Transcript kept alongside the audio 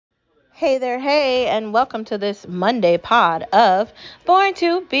Hey there, hey, and welcome to this Monday pod of Born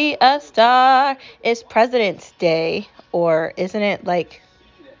to Be a Star. It's President's Day, or isn't it like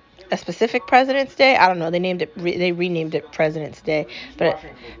a specific President's Day? I don't know. They renamed it President's Day, but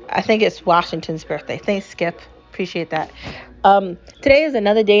I think it's Washington's birthday. Thanks, Skip. Appreciate that. Today is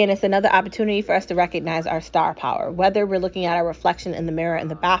another day, and it's another opportunity for us to recognize our star power. Whether we're looking at our reflection in the mirror in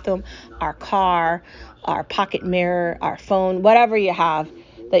the bathroom, our car, our pocket mirror, our phone, whatever you have,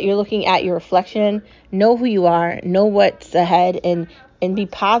 that you're looking at your reflection, know who you are, know what's ahead, and be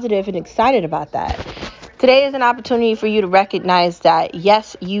positive and excited about that. Today is an opportunity for you to recognize that,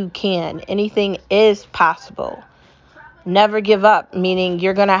 yes, you can. Anything is possible. Never give up, meaning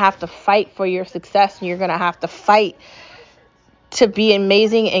you're going to have to fight for your success, and you're going to have to fight to be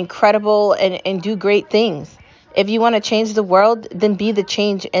amazing, incredible, and do great things. If you want to change the world, then be the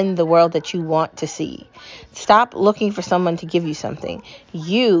change in the world that you want to see. Stop looking for someone to give you something.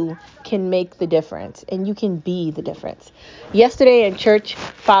 You can make the difference, and you can be the difference. Yesterday in church,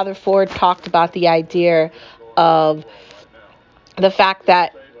 Father Ford talked about the idea of the fact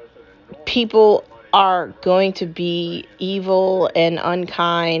that people are going to be evil and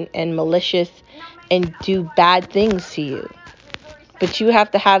unkind and malicious and do bad things to you. But you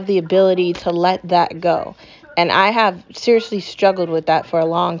have to have the ability to let that go. And I have seriously struggled with that for a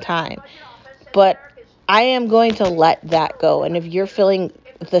long time. But I am going to let that go. And if you're feeling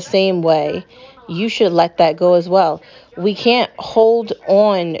the same way, you should let that go as well. We can't hold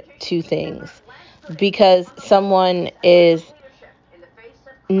on to things because someone is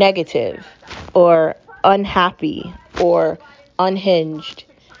negative or unhappy or unhinged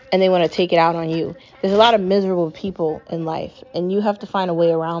and they want to take it out on you. There's a lot of miserable people in life, and you have to find a way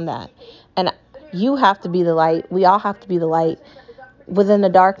around that. And you have to be the light. We all have to be the light within the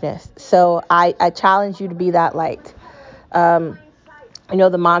darkness. So I challenge you to be that light. The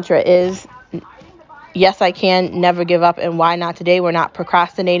mantra is, yes, I can, never give up, and why not today? We're not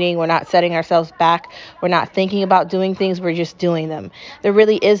procrastinating. We're not setting ourselves back. We're not thinking about doing things. We're just doing them. There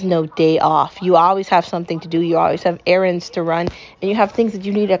really is no day off. You always have something to do. You always have errands to run, and you have things that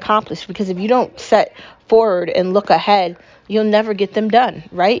you need to accomplish, because if you don't set forward and look ahead, you'll never get them done,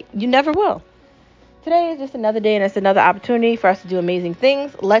 right? You never will. Today is just another day, and it's another opportunity for us to do amazing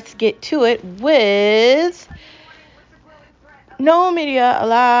things. Let's get to it with no media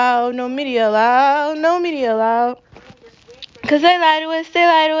allowed, no media allowed, no media allowed. Because they lie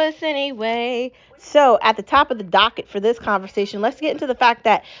to us anyway. So, at the top of the docket for this conversation, let's get into the fact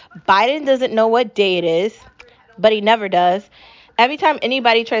that Biden doesn't know what day it is, but he never does. Every time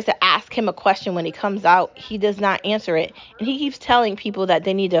anybody tries to ask him a question when he comes out, he does not answer it. And he keeps telling people that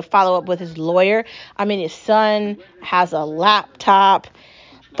they need to follow up with his lawyer. I mean, his son has a laptop.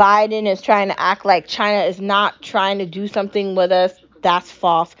 Biden is trying to act like China is not trying to do something with us. That's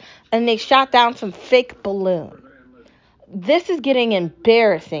false. And they shot down some fake balloon. This is getting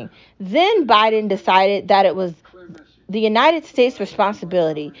embarrassing. Then Biden decided that it was the United States'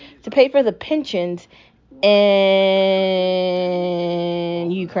 responsibility to pay for the pensions in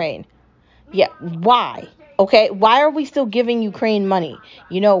Ukraine. Yeah, why? Okay, why are we still giving Ukraine money?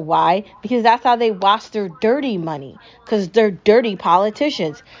 You know why? Because that's how they wash their dirty money. Because they're dirty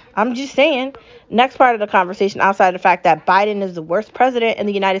politicians. I'm just saying. Next part of the conversation, outside of the fact that Biden is the worst president in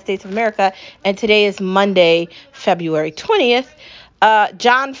the United States of America, and today is Monday, February 20th.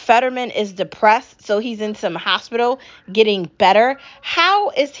 John Fetterman is depressed, so he's in some hospital getting better. How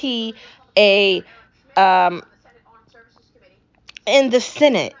is he a in the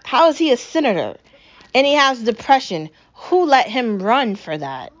Senate? How is he a senator? And he has depression. Who let him run for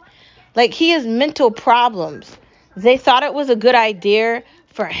that? Like, he has mental problems. They thought it was a good idea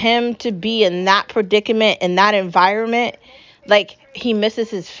for him to be in that predicament, in that environment. Like, he misses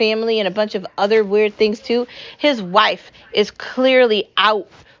his family and a bunch of other weird things too. His wife is clearly out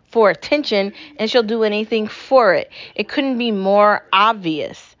for attention, and she'll do anything for it. It couldn't be more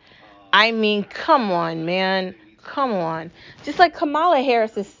obvious. I mean, come on, man. Come on. Just like Kamala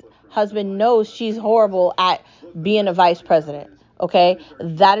Harris's husband knows she's horrible at being a vice president. Okay?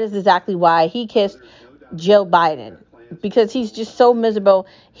 That is exactly why he kissed Joe Biden. Because he's just so miserable,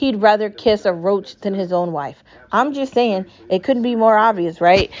 he'd rather kiss a roach than his own wife. I'm just saying, it couldn't be more obvious,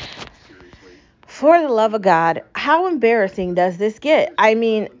 right? For the love of God, how embarrassing does this get? I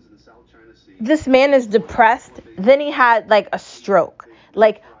mean, this man is depressed. Then he had like a stroke.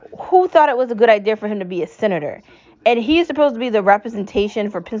 Like, who thought it was a good idea for him to be a senator? And he's supposed to be the representation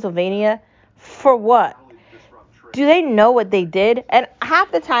for Pennsylvania. For what? Do they know what they did? And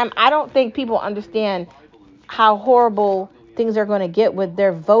half the time, I don't think people understand how horrible things are going to get with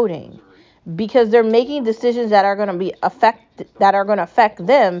their voting, because they're making decisions that are going to be affect that are going to affect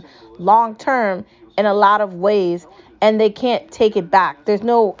them long term in a lot of ways, and they can't take it back. There's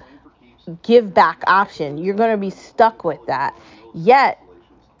no give back option. You're going to be stuck with that. Yet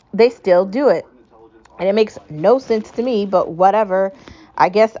they still do it. And it makes no sense to me, but whatever. I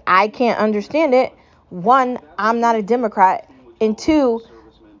guess I can't understand it. One, I'm not a Democrat. And two,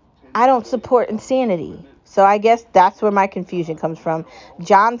 I don't support insanity. So I guess that's where my confusion comes from.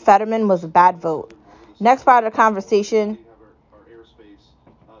 John Fetterman was a bad vote. Next part of the conversation,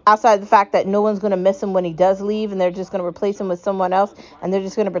 outside the fact that no one's going to miss him when he does leave and they're just going to replace him with someone else and they're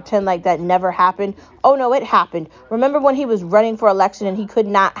just going to pretend like that never happened. Oh, no, it happened. Remember when he was running for election and he could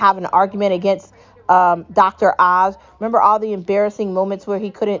not have an argument against Dr. Oz? Remember all the embarrassing moments where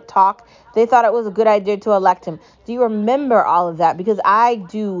he couldn't talk? They thought it was a good idea to elect him. Do you remember all of that? Because I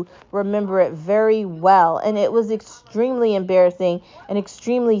do remember it very well. And it was extremely embarrassing and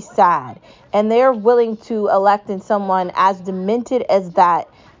extremely sad. And they're willing to elect in someone as demented as that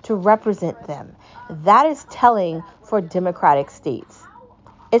to represent them. That is telling for democratic states.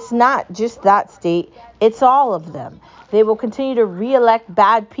 It's not just that state, it's all of them. They will continue to re-elect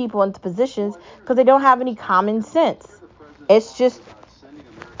bad people into positions because they don't have any common sense. It's just,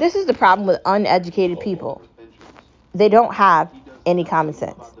 this is the problem with uneducated people. They don't have any common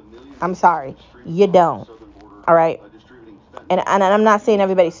sense. I'm sorry, you don't. All right? And I'm not saying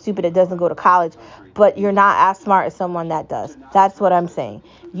everybody's stupid that doesn't go to college, but you're not as smart as someone that does. That's what I'm saying.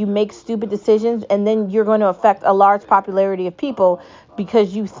 You make stupid decisions, and then you're going to affect a large popularity of people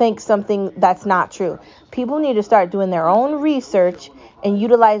because you think something that's not true. People need to start doing their own research and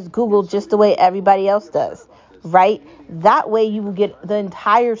utilize Google just the way everybody else does, right? That way you will get the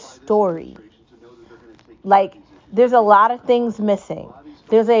entire story. Like, there's a lot of things missing.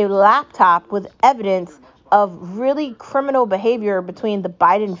 There's a laptop with evidence of really criminal behavior between the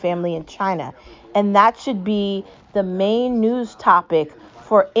Biden family and China. And that should be the main news topic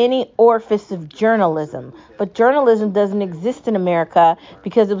for any orifice of journalism. But journalism doesn't exist in America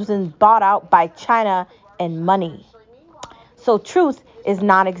because it was bought out by China and money. So truth is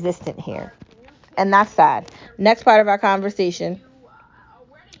non-existent here. And that's sad. Next part of our conversation.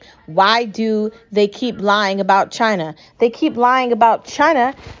 Why do they keep lying about China? They keep lying about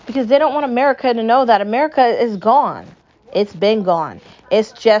China because they don't want America to know that America is gone. It's been gone.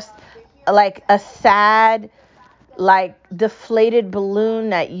 It's just like a sad, like deflated balloon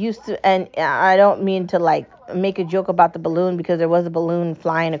that used to, and I don't mean to like make a joke about the balloon because there was a balloon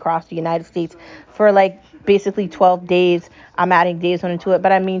flying across the United States for like basically 12 days. I'm adding days onto it,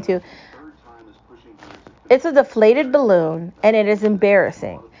 but I mean to. It's a deflated balloon, and it is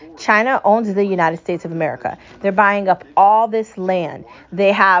embarrassing. China owns the United States of America. They're buying up all this land.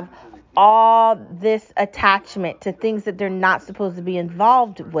 They have all this attachment to things that they're not supposed to be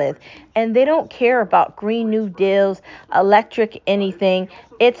involved with. And they don't care about Green New Deals, electric anything.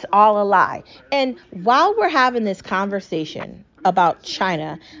 It's all a lie. And while we're having this conversation about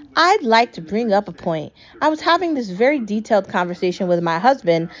China, I'd like to bring up a point. I was having this very detailed conversation with my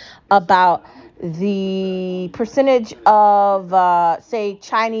husband about the percentage of, say,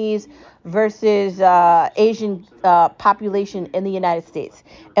 Chinese versus Asian population in the United States.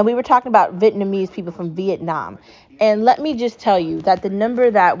 And we were talking about Vietnamese people from Vietnam. And let me just tell you that the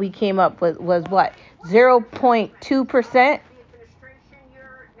number that we came up with was what? 0.2%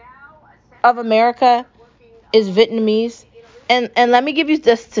 of America is Vietnamese. And let me give you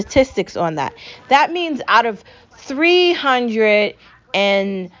the statistics on that. That means out of 300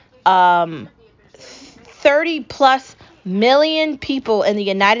 and 30 plus million people in the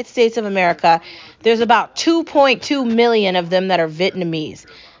United States of America, there's about 2.2 million of them that are Vietnamese.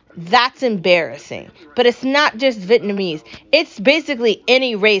 That's embarrassing. But it's not just Vietnamese. It's basically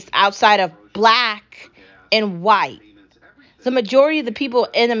any race outside of black and white. The majority of the people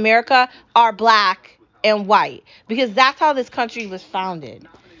in America are black and white because that's how this country was founded.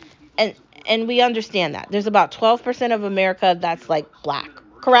 And and we understand that. There's about 12% of America that's like black,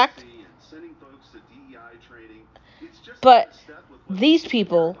 correct? But these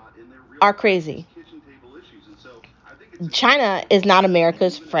people are crazy. China is not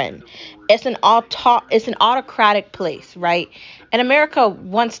America's friend. It's an autocratic place, right? And America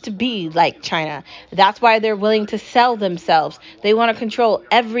wants to be like China. That's why they're willing to sell themselves. They want to control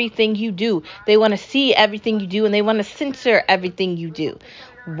everything you do. They want to see everything you do, and they want to censor everything you do.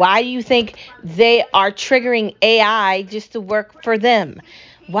 Why do you think they are triggering AI just to work for them?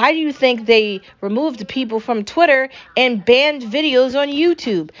 Why do you think they removed people from Twitter and banned videos on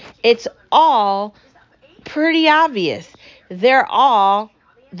YouTube? It's all pretty obvious. They're all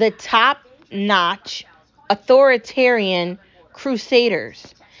the top-notch authoritarian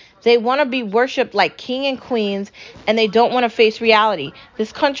crusaders. They want to be worshipped like king and queens, and they don't want to face reality.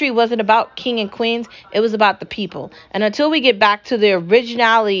 This country wasn't about king and queens, it was about the people. And until we get back to the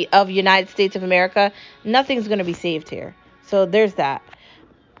originality of United States of America, nothing's going to be saved here. So there's that.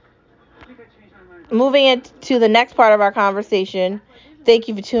 Moving into the next part of our conversation, thank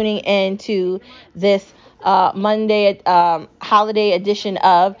you for tuning in to this Monday holiday edition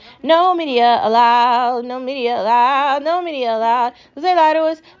of No Media Allowed, No Media Allowed, No Media Allowed. They lie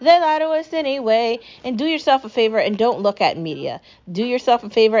to us anyway. And do yourself a favor and don't look at media. Do yourself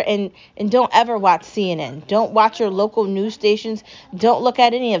a favor and don't ever watch CNN. Don't watch your local news stations. Don't look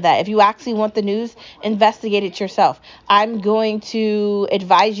at any of that. If you actually want the news, investigate it yourself. I'm going to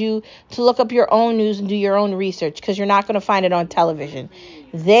advise you to look up your own news and do your own research because you're not going to find it on television.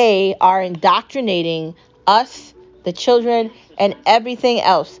 They are indoctrinating us, the children, and everything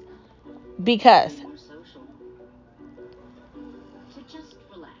else because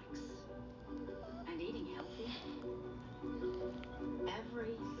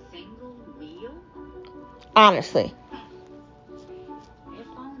honestly,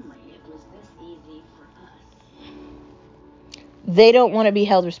 they don't want to be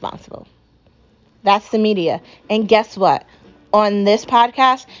held responsible. That's the media. And guess what? On this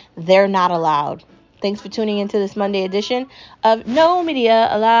podcast, they're not allowed. Thanks for tuning into this Monday edition of No Media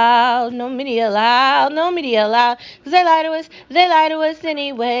Allowed, No Media Allowed, No Media Allowed. Because they lie to us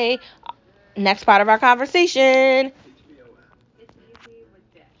anyway. Next part of our conversation.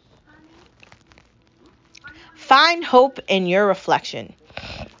 Find hope in your reflection.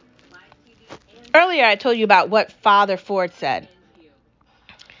 Earlier, I told you about what Father Ford said.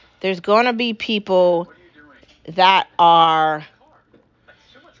 There's going to be people that are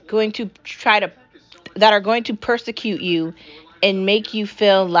going to persecute you and make you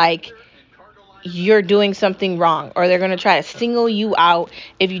feel like you're doing something wrong, or they're going to try to single you out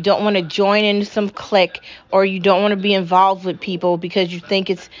if you don't want to join into some clique or you don't want to be involved with people because you think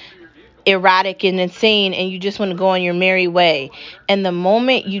it's erratic and insane and you just want to go on your merry way. And the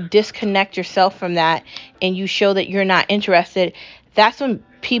moment you disconnect yourself from that and you show that you're not interested, that's when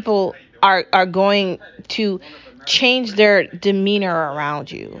people are going to change their demeanor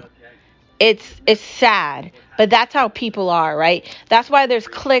around you. It's sad, but that's how people are, right? That's why there's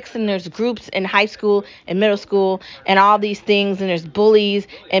cliques and there's groups in high school and middle school and all these things, and there's bullies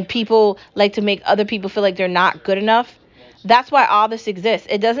and people like to make other people feel like they're not good enough. That's why all this exists.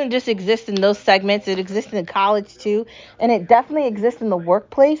 It doesn't just exist in those segments. It exists in college too, and it definitely exists in the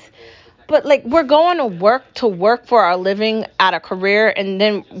workplace. But like we're going to work for our living at a career, and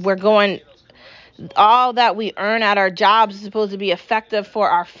then we're going all that we earn at our jobs is supposed to be effective for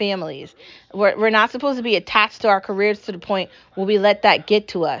our families. We're not supposed to be attached to our careers to the point where we let that get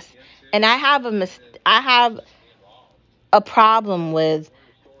to us. And I have a problem with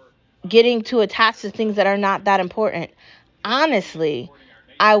getting too attached to things that are not that important. Honestly,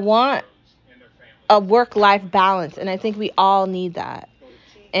 I want a work-life balance, and I think we all need that.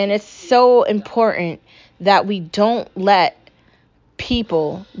 And it's so important that we don't let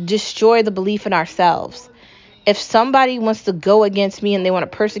people destroy the belief in ourselves. If somebody wants to go against me and they want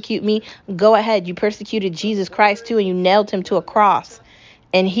to persecute me, go ahead. You persecuted Jesus Christ too, and you nailed him to a cross.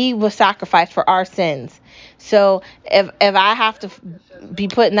 And he was sacrificed for our sins. So if I have to be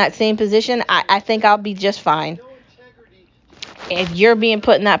put in that same position, I think I'll be just fine. If you're being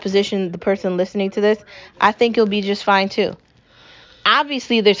put in that position, the person listening to this, I think you'll be just fine too.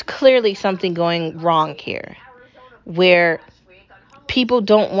 Obviously, there's clearly something going wrong here where people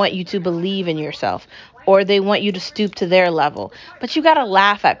don't want you to believe in yourself or they want you to stoop to their level. But you got to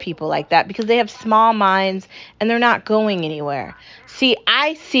laugh at people like that because they have small minds and they're not going anywhere. See,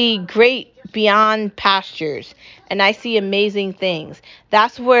 I see great beyond pastures and I see amazing things.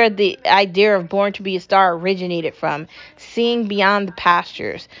 That's where the idea of Born to Be a Star originated from. Seeing beyond the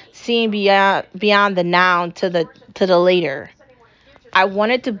pastures, seeing beyond the noun to the later. I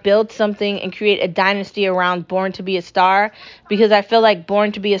wanted to build something and create a dynasty around Born to Be a Star because I feel like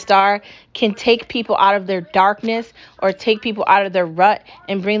Born to Be a Star can take people out of their darkness or take people out of their rut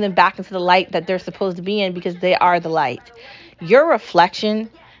and bring them back into the light that they're supposed to be in because they are the light. Your reflection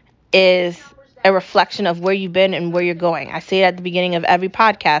is a reflection of where you've been and where you're going. I say it at the beginning of every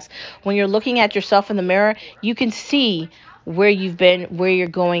podcast. When you're looking at yourself in the mirror, you can see where you've been, where you're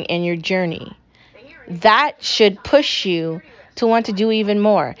going in your journey. That should push you to want to do even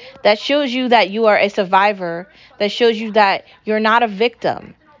more. That shows you that you are a survivor. That shows you that you're not a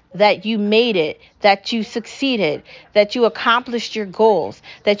victim. That you made it. That you succeeded. That you accomplished your goals.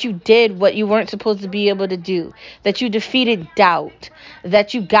 That you did what you weren't supposed to be able to do. That you defeated doubt.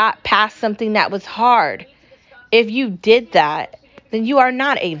 That you got past something that was hard. If you did that, then you are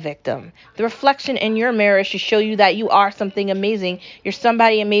not a victim. The reflection in your mirror should show you that you are something amazing. You're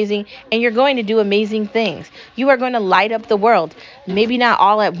somebody amazing, and you're going to do amazing things. You are going to light up the world. Maybe not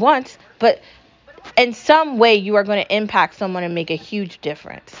all at once, but in some way you are going to impact someone and make a huge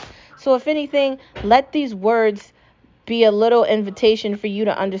difference. So if anything, let these words be a little invitation for you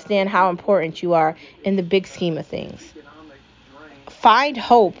to understand how important you are in the big scheme of things. Find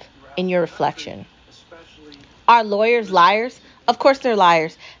hope in your reflection. Are lawyers liars? Of course they're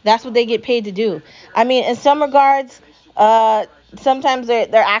liars. That's what they get paid to do. I mean, in some regards, uh, sometimes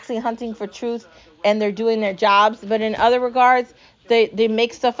they're actually hunting for truth and they're doing their jobs, but in other regards, they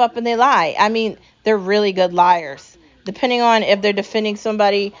make stuff up and they lie. I mean, they're really good liars, depending on if they're defending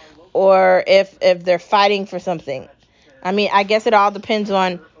somebody or if they're fighting for something. I mean, I guess it all depends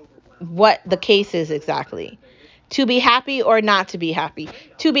on what the case is exactly. To be happy or not to be happy.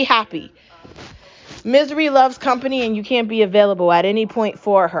 To be happy. Misery loves company and you can't be available at any point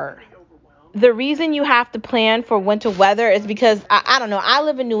for her. The reason you have to plan for winter weather is because I don't know, I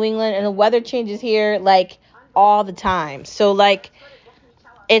live in New England and the weather changes here like all the time. So like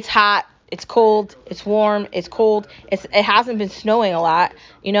it's hot, it's cold, it's warm, it's cold. It hasn't been snowing a lot.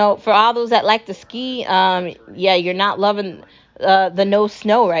 You know, for all those that like to ski, yeah, you're not loving the no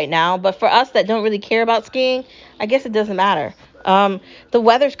snow right now. But for us that don't really care about skiing, I guess it doesn't matter. The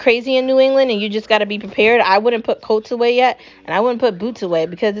weather's crazy in New England, and you just got to be prepared. I wouldn't put coats away yet, and I wouldn't put boots away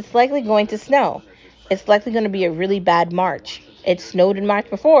because it's likely going to snow. It's likely going to be a really bad March. It snowed in March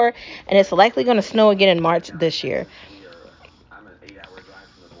before, and it's likely going to snow again in March this year.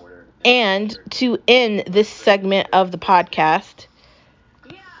 And to end this segment of the podcast,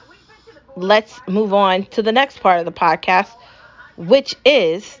 let's move on to the next part of the podcast, which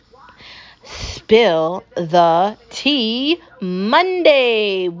is Spill the Tea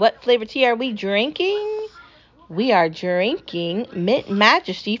Monday. What flavor tea are we drinking? We are drinking Mint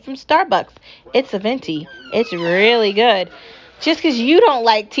Majesty from Starbucks. It's a venti. It's really good. Just because you don't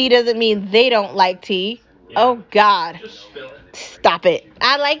like tea doesn't mean they don't like tea. Oh, God. Stop it.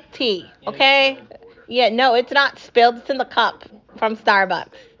 I like tea, okay? Yeah, no, it's not spilled. It's in the cup from Starbucks.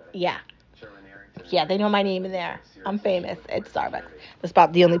 Yeah. Yeah, they know my name in there. I'm famous at Starbucks. That's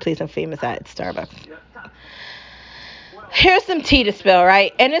about the only place I'm famous at. It's Starbucks. Here's some tea to spill,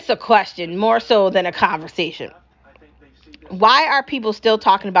 right? And it's a question more so than a conversation. Why are people still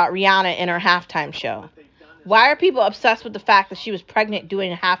talking about Rihanna in her halftime show? Why are people obsessed with the fact that she was pregnant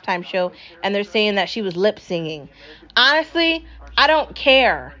doing a halftime show and they're saying that she was lip singing? Honestly, I don't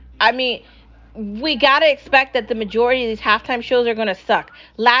care. I mean, we got to expect that the majority of these halftime shows are going to suck.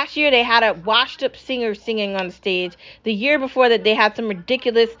 Last year, they had a washed up singer singing on the stage. The year before that, they had some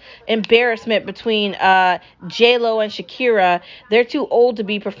ridiculous embarrassment between J-Lo and Shakira. They're too old to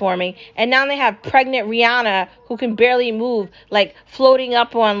be performing. And now they have pregnant Rihanna who can barely move, like floating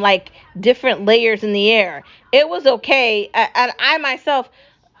up on like different layers in the air. It was okay. And I myself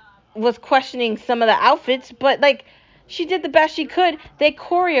was questioning some of the outfits, but like she did the best she could. They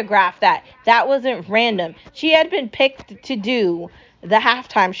choreographed that. That wasn't random. She had been picked to do the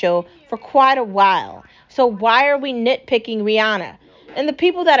halftime show for quite a while. So why are we nitpicking Rihanna? And the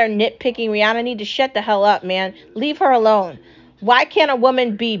people that are nitpicking Rihanna need to shut the hell up, man. Leave her alone. Why can't a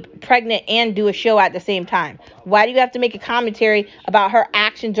woman be pregnant and do a show at the same time? Why do you have to make a commentary about her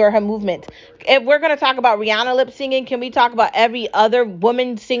actions or her movements? If we're going to talk about Rihanna lip singing, can we talk about every other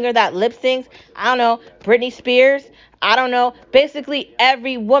woman singer that lip sings? I don't know. Britney Spears? I don't know. Basically,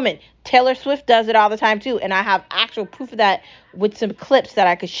 every woman. Taylor Swift does it all the time, too. And I have actual proof of that with some clips that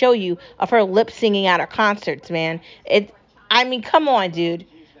I could show you of her lip singing at her concerts, man. I mean, come on, dude.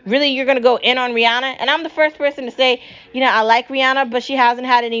 Really, you're going to go in on Rihanna? And I'm the first person to say, I like Rihanna, but she hasn't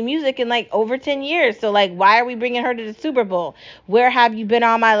had any music in like over 10 years. So, like, why are we bringing her to the Super Bowl? Where have you been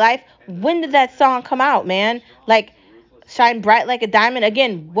all my life? When did that song come out, man? Like, Shine Bright Like a Diamond.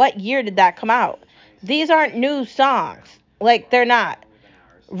 Again, what year did that come out? These aren't new songs. Like, they're not.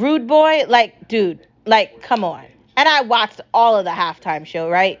 Rude Boy, like, dude, like, come on. And I watched all of the halftime show,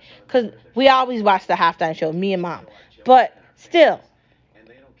 right? Because we always watch the halftime show, me and mom. But still,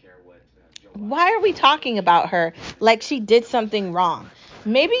 why are we talking about her like she did something wrong?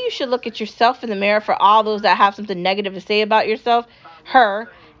 Maybe you should look at yourself in the mirror for all those that have something negative to say about yourself, her,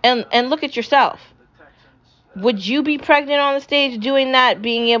 and look at yourself. Would you be pregnant on the stage doing that,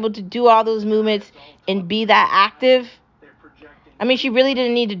 being able to do all those movements and be that active? I mean, she really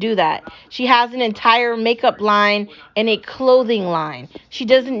didn't need to do that. She has an entire makeup line and a clothing line. She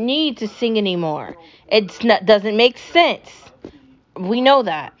doesn't need to sing anymore. Doesn't make sense. We know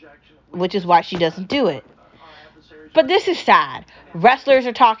that, which is why she doesn't do it. But this is sad. Wrestlers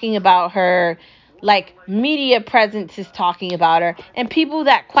are talking about her. Like, media presence is talking about her, and people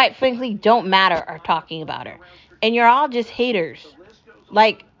that quite frankly don't matter are talking about her. And you're all just haters.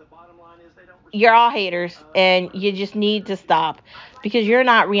 Like, you're all haters, and you just need to stop because you're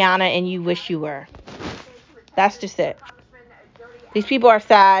not Rihanna and you wish you were. That's just it. These people are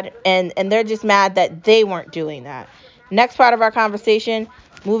sad, and they're just mad that they weren't doing that. Next part of our conversation,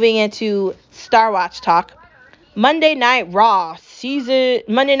 moving into Star Watch talk. Monday Night Raw season.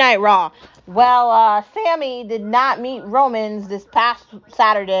 Monday Night Raw. Well, Sammy did not meet Roman's this past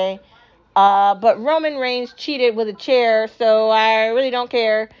Saturday, but Roman Reigns cheated with a chair, so I really don't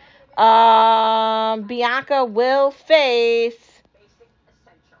care. Bianca will face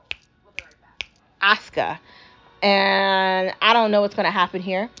Asuka, and I don't know what's gonna happen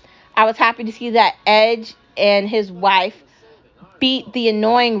here. I was happy to see that Edge and his wife beat the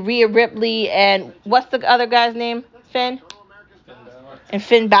annoying Rhea Ripley and what's the other guy's name? Finn? And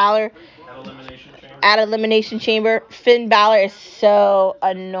Finn Balor at Elimination Chamber. Finn Balor is so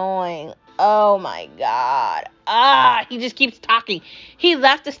annoying. Oh my god. He just keeps talking. He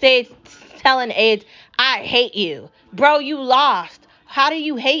left the stage telling Edge, I hate you. Bro, you lost. How do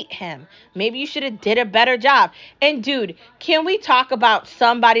you hate him? Maybe you should have did a better job. And dude, can we talk about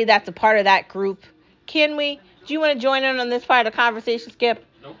somebody that's a part of that group? Can we? Do you want to join in on this part of the conversation, Skip?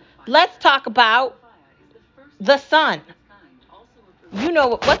 Nope. Let's talk about the son. You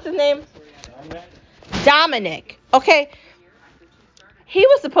know what's his name? Dominic. Okay, he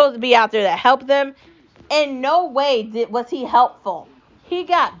was supposed to be out there to help them. In no way was he helpful. He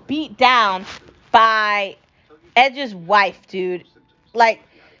got beat down by Edge's wife, dude. Like,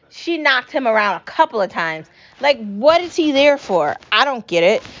 she knocked him around a couple of times. Like, what is he there for? I don't get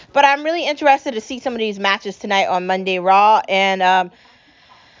it. But I'm really interested to see some of these matches tonight on Monday Raw. And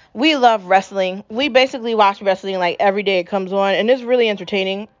we love wrestling. We basically watch wrestling like every day it comes on, and it's really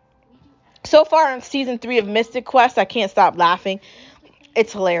entertaining. So far in season 3 of Mystic Quest, I can't stop laughing.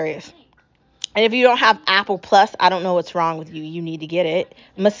 It's hilarious. And if you don't have Apple Plus, I don't know what's wrong with you. You need to get it.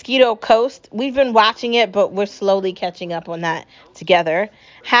 Mosquito Coast, we've been watching it, but we're slowly catching up on that together.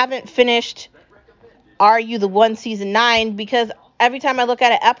 Haven't finished Are You the One season 9 because every time I look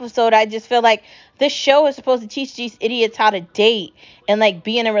at an episode, I just feel like this show is supposed to teach these idiots how to date and like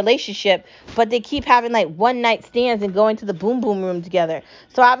be in a relationship, but they keep having like one night stands and going to the boom boom room together.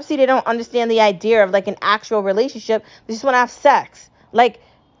 So obviously they don't understand the idea of like an actual relationship. They just want to have sex. Like,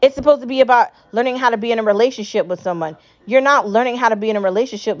 it's supposed to be about learning how to be in a relationship with someone. You're not learning how to be in a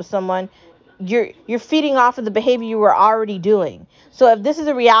relationship with someone. You're feeding off of the behavior you were already doing. So if this is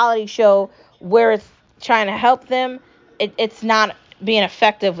a reality show where it's trying to help them, it's not being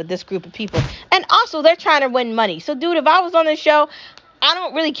effective with this group of people. And also, they're trying to win money. So, dude, if I was on this show, I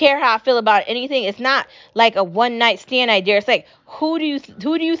don't really care how I feel about anything. It's not like a one night stand idea. It's like, who do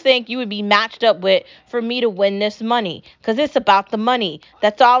you think you would be matched up with for me to win this money? Because it's about the money.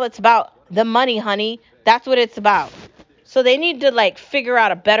 That's all it's about. The money, honey. That's what it's about. So they need to like figure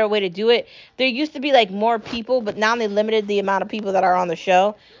out a better way to do it. There used to be like more people, but now they limited the amount of people that are on the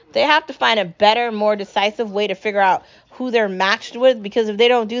show. They have to find a better, more decisive way to figure out who they're matched with, because if they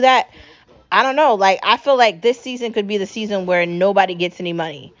don't do that, I don't know. Like, I feel like this season could be the season where nobody gets any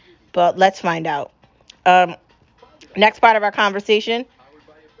money. But let's find out. Um, Next part of our conversation.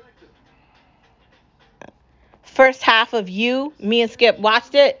 First half of You, me and Skip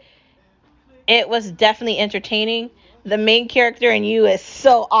watched it. It was definitely entertaining. The main character in You is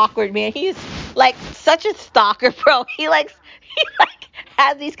so awkward, man. He's like such a stalker, bro. He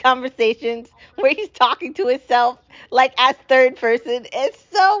has these conversations where he's talking to himself like as third person. It's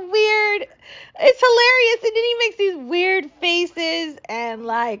so weird. It's hilarious. And then he makes these weird faces and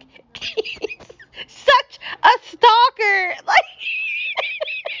like he's such a stalker. Like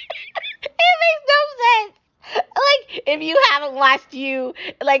it makes no sense. Like, if you haven't watched You,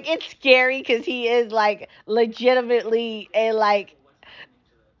 like, it's scary because he is like legitimately a like,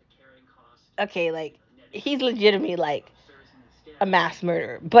 okay, like he's legitimately like a mass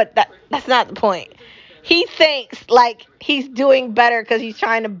murderer, but that's not the point. He thinks like he's doing better because he's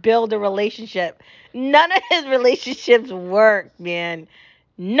trying to build a relationship. None of his relationships work, man.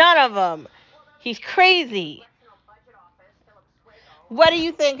 None of them. He's crazy. What do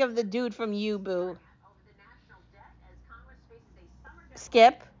you think of the dude from You, Boo?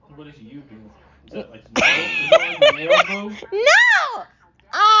 Skip? What is You Boo? Is that like male? Is that like male Boo? No!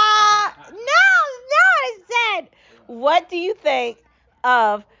 No, no, I said. What do you think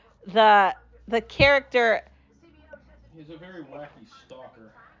of the the character? He's a very wacky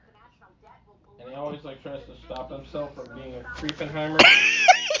stalker. And he always like tries to stop himself from being a Creepenheimer.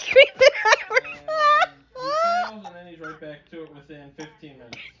 Creepenheimer. And he fails, and then he's right back to it within 15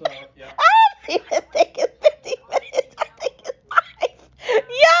 minutes. So, yeah. I don't even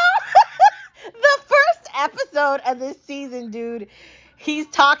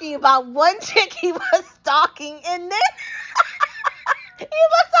talking about one chick he was stalking, and then he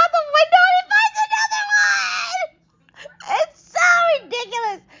looks out the window and he finds another one. It's so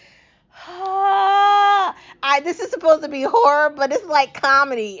ridiculous. This is supposed to be horror, but it's like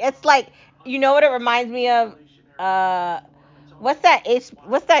comedy. It's like, you know what it reminds me of? What's that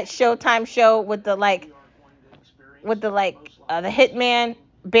Showtime show with the the hitman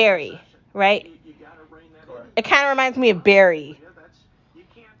Barry, right? It kind of reminds me of Barry.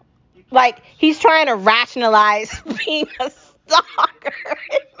 Like, he's trying to rationalize being a stalker.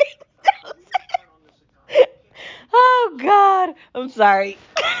 It makes no sense. Oh God, I'm sorry.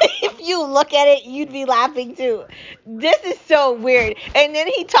 If you look at it, you'd be laughing too. This is so weird. And then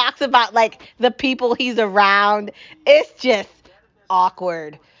he talks about like the people he's around. It's just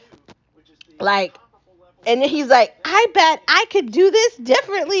awkward. Like, and then he's like, I bet I could do this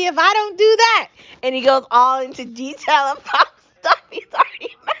differently if I don't do that. And he goes all into detail about stuff he's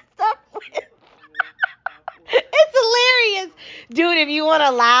already messed up with. It's hilarious. Dude, if you want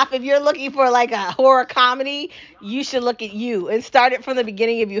to laugh, if you're looking for like a horror comedy, you should look at You and start it from the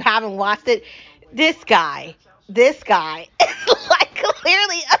beginning if you haven't watched it. This guy is like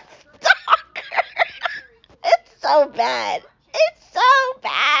clearly a stalker. It's so bad. It's so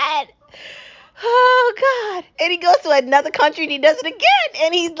bad. Oh God. And he goes to another country and he does it again.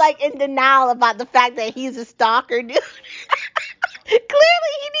 And he's like in denial about the fact that he's a stalker, dude.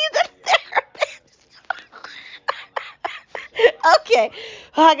 Clearly he needs a therapist. Okay.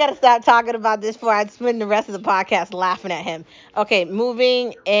 Oh, I gotta stop talking about this before I spend the rest of the podcast laughing at him. Okay,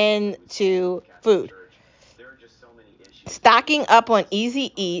 moving into food. Stocking up on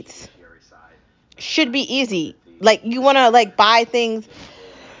easy eats should be easy. Like, you wanna like buy things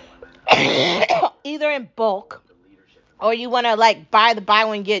either in bulk, or you want to like buy the buy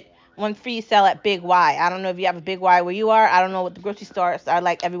one get one free sale at Big Y. I don't know if you have a Big Y where you are. I don't know what the grocery stores are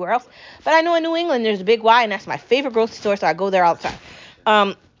like everywhere else, but I know in New England there's a Big Y, and that's my favorite grocery store, so I go there all the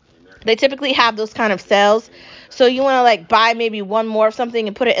time. They typically have those kind of sales, so you want to like buy maybe one more of something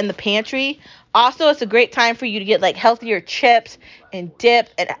and put it in the pantry. Also, it's a great time for you to get like healthier chips and dip,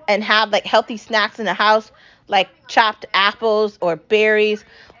 and have like healthy snacks in the house, like chopped apples or berries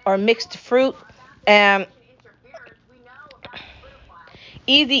or mixed fruit. And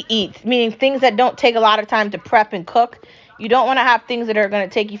easy eats, meaning things that don't take a lot of time to prep and cook. You don't want to have things that are going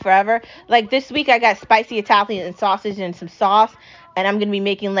to take you forever. Like this week, I got spicy Italian sausage and some sauce, and I'm going to be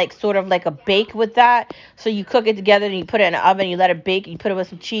making like sort of like a bake with that. So you cook it together and you put it in the oven, you let it bake, you put it with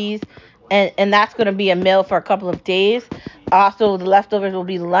some cheese, and that's going to be a meal for a couple of days. Also, the leftovers will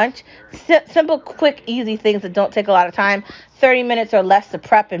be lunch. Simple, quick, easy things that don't take a lot of time. 30 minutes or less to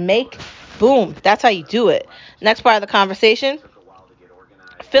prep and make. Boom. That's how you do it. Next part of the conversation.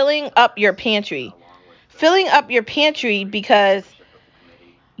 Filling up your pantry. Filling up your pantry because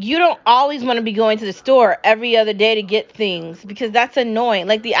you don't always want to be going to the store every other day to get things, because that's annoying.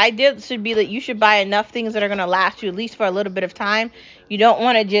 Like, the idea should be that you should buy enough things that are going to last you at least for a little bit of time. You don't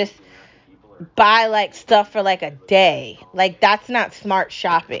want to just buy like stuff for like a day. Like, that's not smart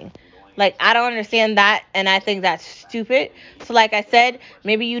shopping. Like, I don't understand that, and I think that's stupid. So like I said,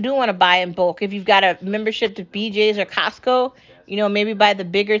 maybe you do want to buy in bulk. If you've got a membership to BJ's or Costco, maybe buy the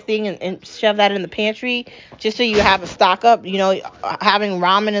bigger thing and shove that in the pantry just so you have a stock up. Having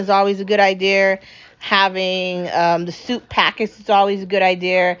ramen is always a good idea. Having the soup packets is always a good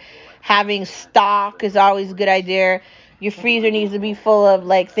idea. Having stock is always a good idea. Your freezer needs to be full of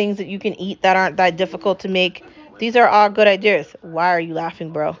like things that you can eat that aren't that difficult to make. These are all good ideas. Why are you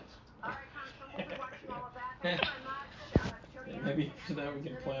laughing, bro? Maybe so that we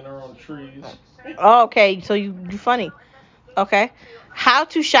can plant our own trees. Oh, okay, so you funny. Okay. How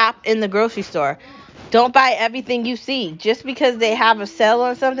to shop in the grocery store. Don't buy everything you see. Just because they have a sale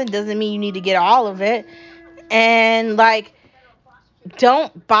on something doesn't mean you need to get all of it. And like,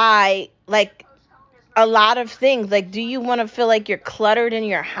 don't buy like a lot of things. Like, do you want to feel like you're cluttered in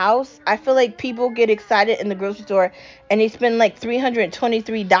your house? I feel like people get excited in the grocery store and they spend like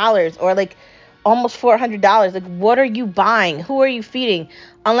 $323 or like almost $400. Like, what are you buying? Who are you feeding?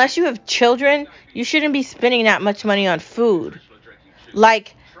 Unless you have children, you shouldn't be spending that much money on food.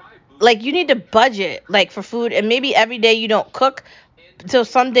 Like you need to budget like for food, and maybe every day you don't cook. So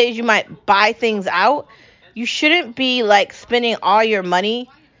some days you might buy things out. You shouldn't be like spending all your money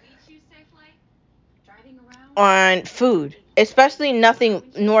on food, especially nothing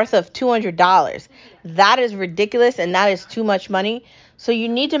north of $200. That is ridiculous, and that is too much money. So you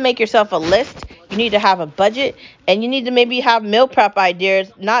need to make yourself a list. You need to have a budget, and you need to maybe have meal prep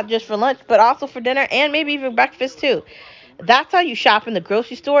ideas, not just for lunch, but also for dinner and maybe even breakfast too. That's how you shop in the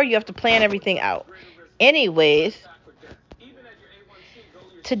grocery store. You have to plan everything out. Anyways,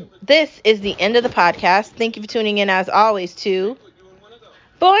 This is the end of the podcast. Thank you for tuning in, as always, to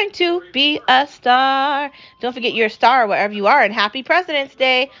Born to Be a Star. Don't forget you're a star wherever you are, and happy President's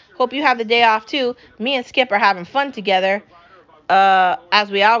Day. Hope you have the day off, too. Me and Skip are having fun together, as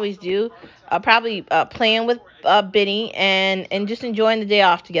we always do. Probably playing with Benny and just enjoying the day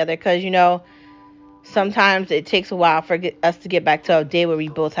off together, because, sometimes it takes a while for us to get back to a day where we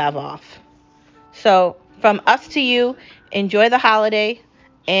both have off. So, from us to you, enjoy the holiday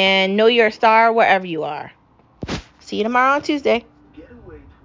and know you're a star wherever you are. See you tomorrow on Tuesday.